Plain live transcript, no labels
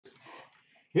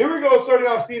Here we go, starting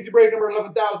off CNC break number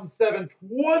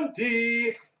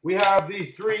 11,720. We have the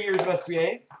 3 years of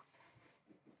SBA.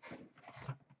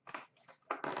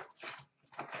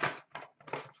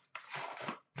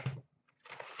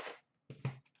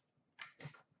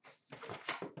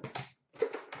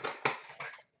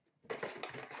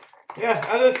 Yeah,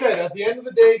 as I said, at the end of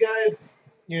the day, guys,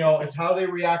 you know, it's how they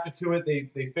reacted to it.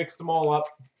 They fixed them all up.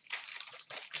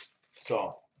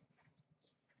 So,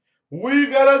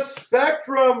 we've got a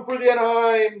Spectrum for the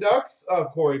Anaheim Ducks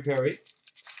of Corey Perry.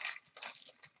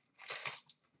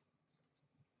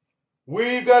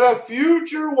 We've got a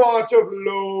Future Watch of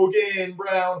Logan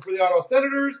Brown for the Ottawa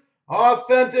Senators.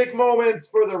 Authentic Moments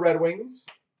for the Red Wings.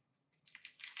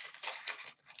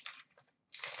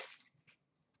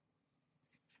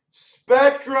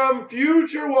 Spectrum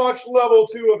Future Watch Level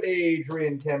 2 of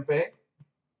Adrian Kempe.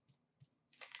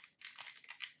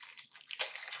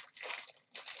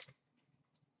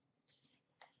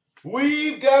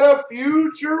 We've got a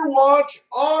Future Watch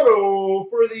Auto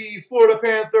for the Florida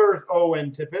Panthers,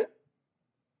 Owen Tippett.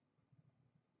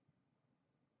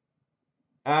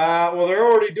 Well, they're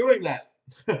already doing that.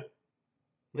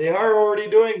 They are already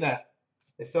doing that.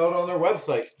 They sell it on their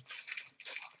website.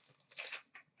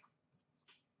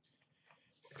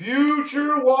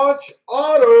 Future Watch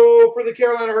Auto for the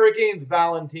Carolina Hurricanes,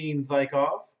 Valentin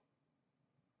Zykov.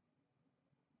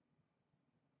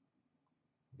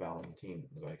 Valentin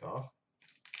Zykov.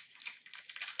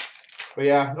 But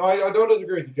yeah, no, I don't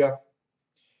disagree with you, Jeff.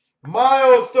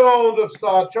 Milestones of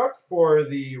Sawchuk for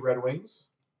the Red Wings.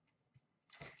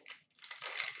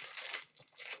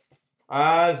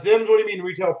 Zims, what do you mean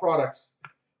retail products?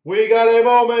 We got a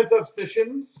moment of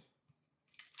Sessions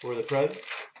for the Preds.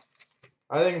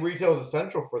 I think retail is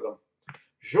essential for them.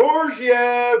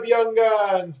 Georgiev Young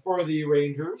Guns for the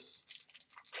Rangers.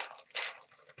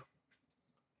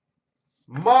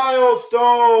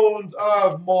 Milestones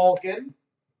of Malkin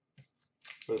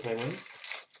for the Penguins.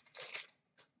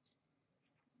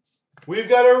 We've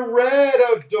got a red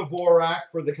of Dvorak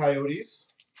for the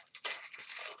Coyotes.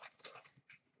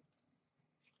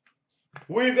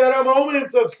 We've got a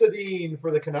moments of Sedin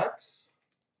for the Canucks.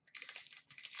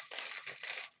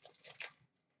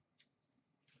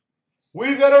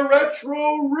 We've got a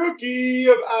retro rookie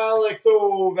of Alex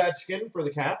Ovechkin for the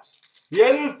Caps. The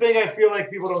other thing I feel like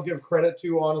people don't give credit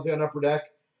to, honestly, on Upper Deck,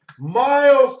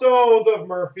 milestones of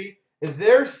Murphy, is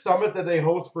their summit that they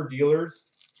host for dealers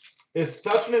is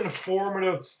such an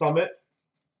informative summit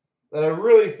that I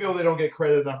really feel they don't get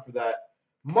credit enough for that.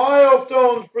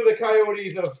 Milestones for the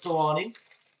Coyotes of Solani.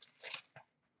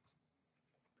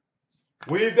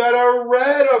 We've got a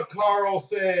red of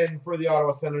Carlson for the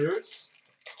Ottawa Senators.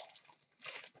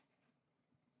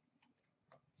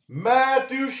 Matt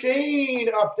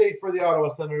Duchene update for the Ottawa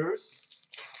Senators.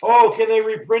 Oh, can they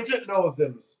reprint it? No,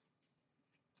 Zims.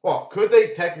 Well, could they?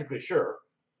 Technically, sure.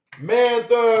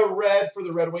 Mantha red for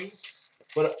the Red Wings.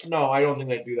 But no, I don't think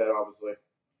they'd do that, obviously.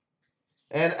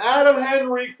 And Adam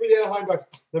Henrique for the Anaheim Ducks.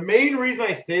 The main reason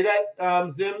I say that,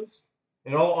 Zims,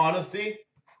 in all honesty,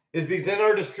 is because then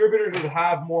our distributors would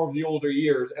have more of the older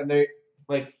years. And they,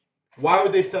 like, why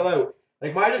would they sell out?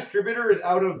 Like, my distributor is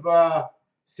out of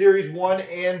Series 1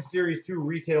 and Series 2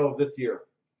 retail of this year.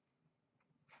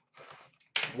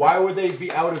 Why would they be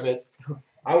out of it?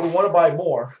 I would want to buy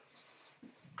more.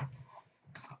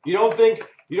 You don't think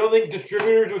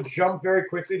distributors would jump very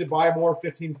quickly to buy more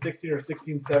 15-16 or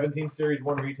 16-17 Series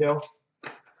 1 retail?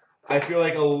 I feel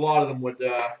like a lot of them would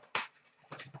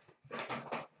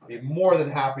be more than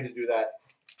happy to do that.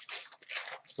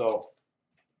 So,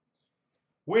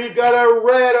 we've got a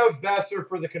red of Besser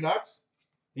for the Canucks.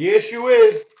 The issue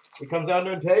is, it comes down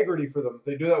to integrity for them. If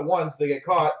they do that once, they get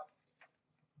caught,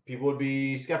 people would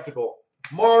be skeptical.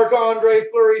 Marc-Andre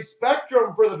Fleury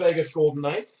Spectrum for the Vegas Golden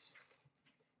Knights.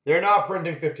 They're not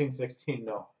printing 15-16,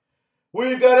 no.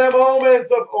 We've got a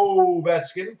moment of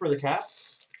Ovechkin for the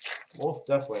Caps. Most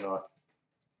definitely not.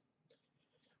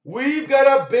 We've got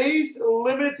a base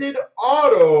limited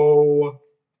auto,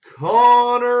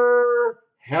 Connor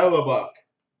Hellebuyck.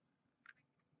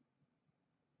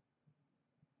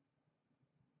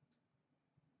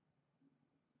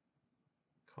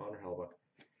 Connor Hellebuyck.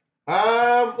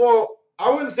 Well, I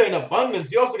wouldn't say an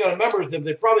abundance. You also got to remember that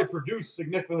they probably produce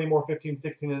significantly more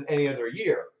 15-16 than any other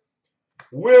year.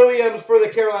 Williams for the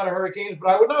Carolina Hurricanes, but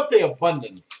I would not say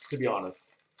abundance, to be honest.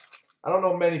 I don't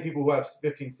know many people who have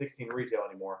 15-16 retail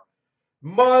anymore.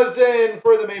 Muzzin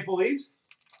for the Maple Leafs.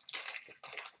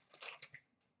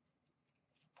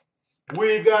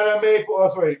 We've got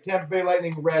a Tampa Bay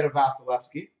Lightning red of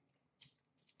Vasilevsky.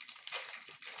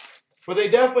 But they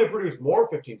definitely produce more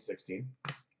 15-16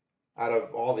 out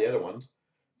of all the other ones.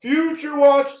 Future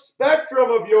Watch Spectrum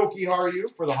of Yoki Haru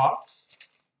for the Hawks.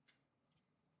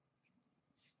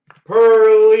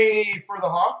 Perlini for the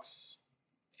Hawks.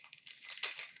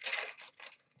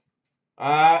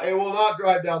 It will not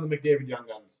drive down the McDavid Young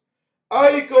Guns.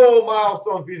 Eichel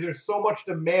Milestones, because there's so much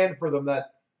demand for them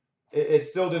that it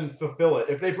still didn't fulfill it.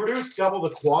 If they produced double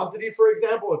the quantity, for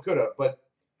example, it could have. But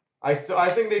I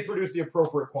think they produced the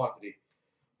appropriate quantity.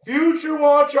 Future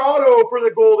Watch Auto for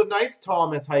the Golden Knights,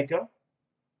 Thomas Heika.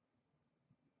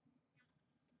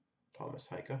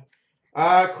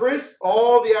 Chris,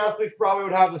 all the athletes probably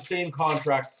would have the same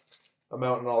contract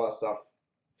amount and all that stuff.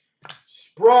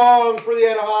 Sprong for the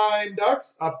Anaheim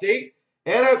Ducks, update.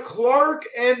 And a Clark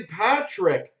and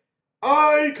Patrick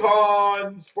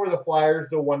icons for the Flyers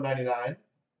to 199.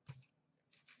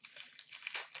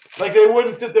 Like, they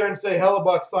wouldn't sit there and say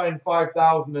Hellebuck signed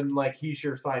 5,000 and like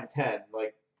Heischer signed 10.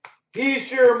 Like,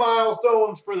 Heischer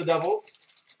milestones for the Devils.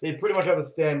 They pretty much have a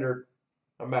standard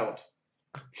amount.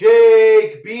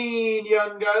 Jake Bean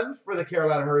Young Guns for the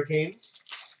Carolina Hurricanes.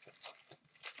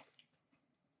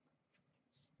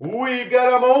 We've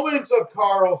got a moment of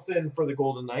Carlson for the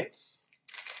Golden Knights.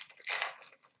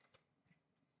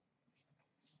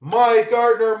 Mike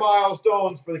Gardner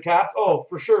milestones for the Caps. Oh,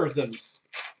 for sure, Zims.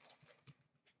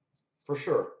 For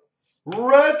sure.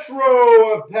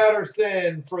 Retro of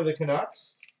Patterson for the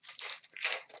Canucks.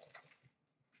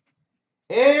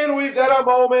 And we've got a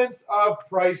moment of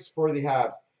Price for the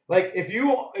Habs. Like, if you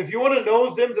want to know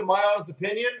Zims, in my honest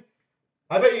opinion,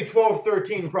 I bet you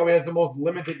 12-13 probably has the most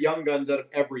limited Young Guns out of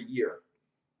every year.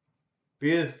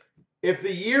 Because if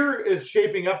the year is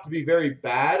shaping up to be very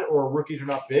bad or rookies are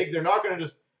not big, they're not going to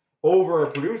just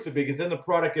overproduce it because then the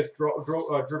product gets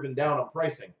driven down on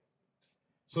pricing.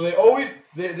 So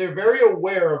they're very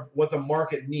aware of what the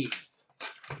market needs.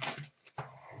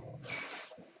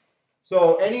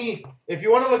 So if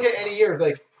you want to look at any years,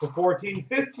 like the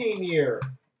 14-15 year,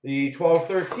 the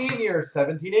 12-13 year,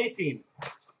 17-18,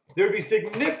 there would be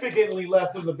significantly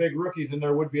less of the big rookies than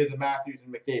there would be of the Matthews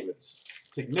and McDavids.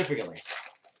 Significantly.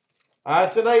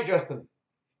 Tonight, Justin,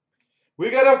 we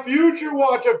got a future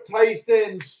watch of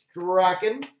Tyson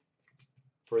Strachan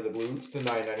for the Blues to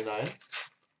 $9.99.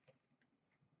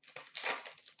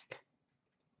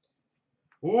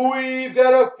 We've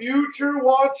got a future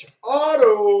watch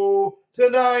auto to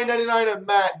 $9.99 of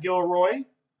Matt Gilroy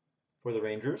for the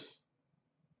Rangers.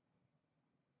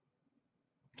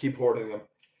 Keep hoarding them.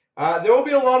 There will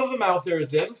be a lot of them out there,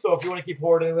 Zim, so if you want to keep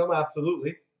hoarding them,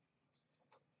 absolutely.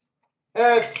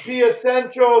 SP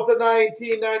Essentials to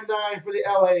 $19.99 for the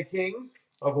LA Kings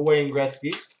of Wayne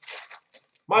Gretzky.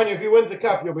 Mind you, if he wins the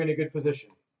cup, you'll be in a good position.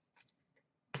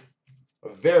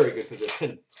 A very good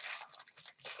position.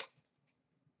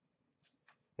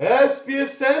 SP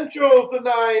Essentials to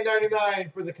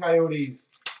 $9.99 for the Coyotes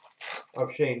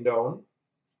of Shane Doan.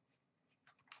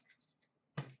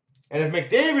 And if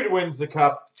McDavid wins the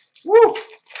cup, woo,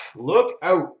 look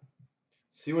out.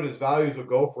 See what his values will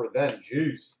go for then.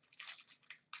 Jeez.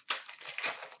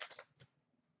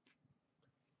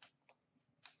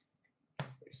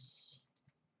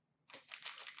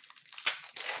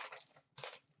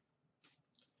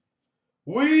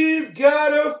 We've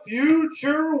got a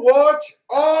future watch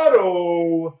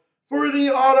auto for the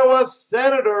Ottawa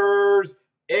Senators,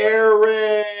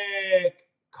 Erik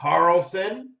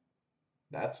Karlsson.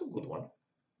 That's a good one.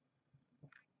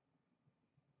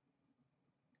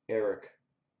 Erik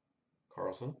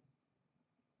Karlsson.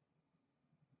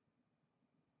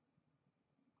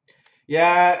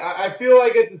 Yeah, I feel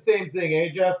like it's the same thing. Eh,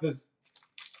 Jeff?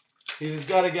 He's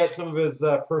got to get some of his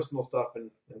personal stuff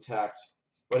intact.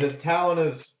 But his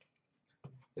talent's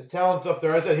up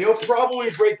there. I said he'll probably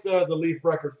break the Leaf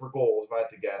record for goals, if I had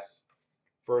to guess,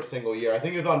 for a single year. I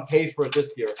think he's on pace for it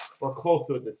this year, or close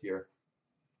to it this year.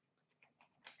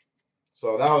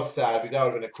 So that was sad. That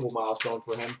would have been a cool milestone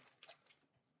for him.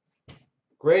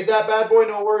 Grade that bad boy,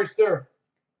 no worries, sir.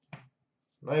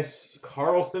 Nice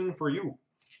Karlsson for you.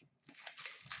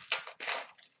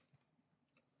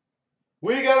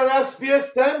 We got an SP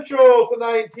Essentials to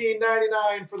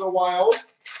 $19.99 for the Wild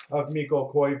of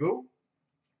Mikko Koivu.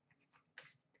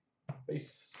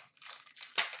 Base.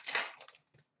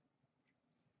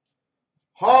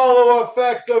 Hollow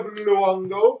Effects of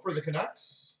Luongo for the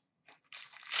Canucks.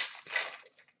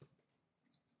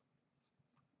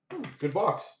 Good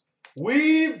box.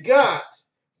 We've got,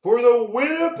 for the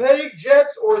Winnipeg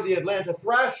Jets or the Atlanta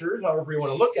Thrashers, however you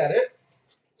want to look at it,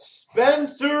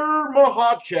 Spencer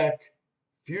Mahacek,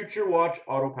 Future Watch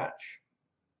Auto Patch.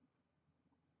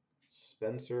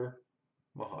 Spencer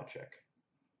Mahacek.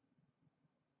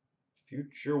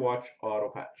 Future Watch Auto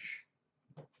Patch.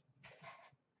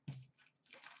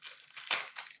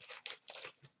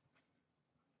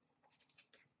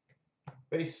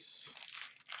 Base.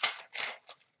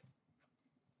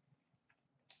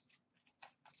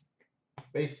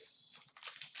 Base.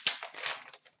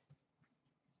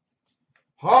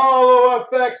 Hollow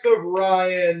effects of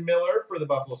Ryan Miller for the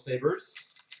Buffalo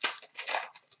Sabres.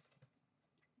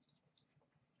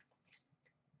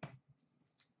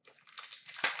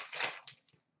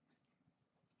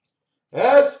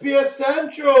 SP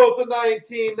Essentials to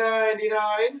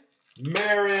 1999.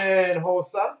 Marin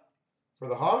Hossa for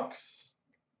the Hawks.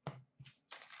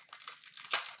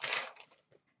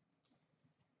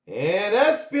 And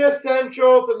SP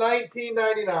Essentials to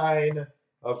 1999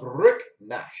 of Rick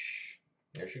Nash.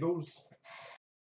 There she goes.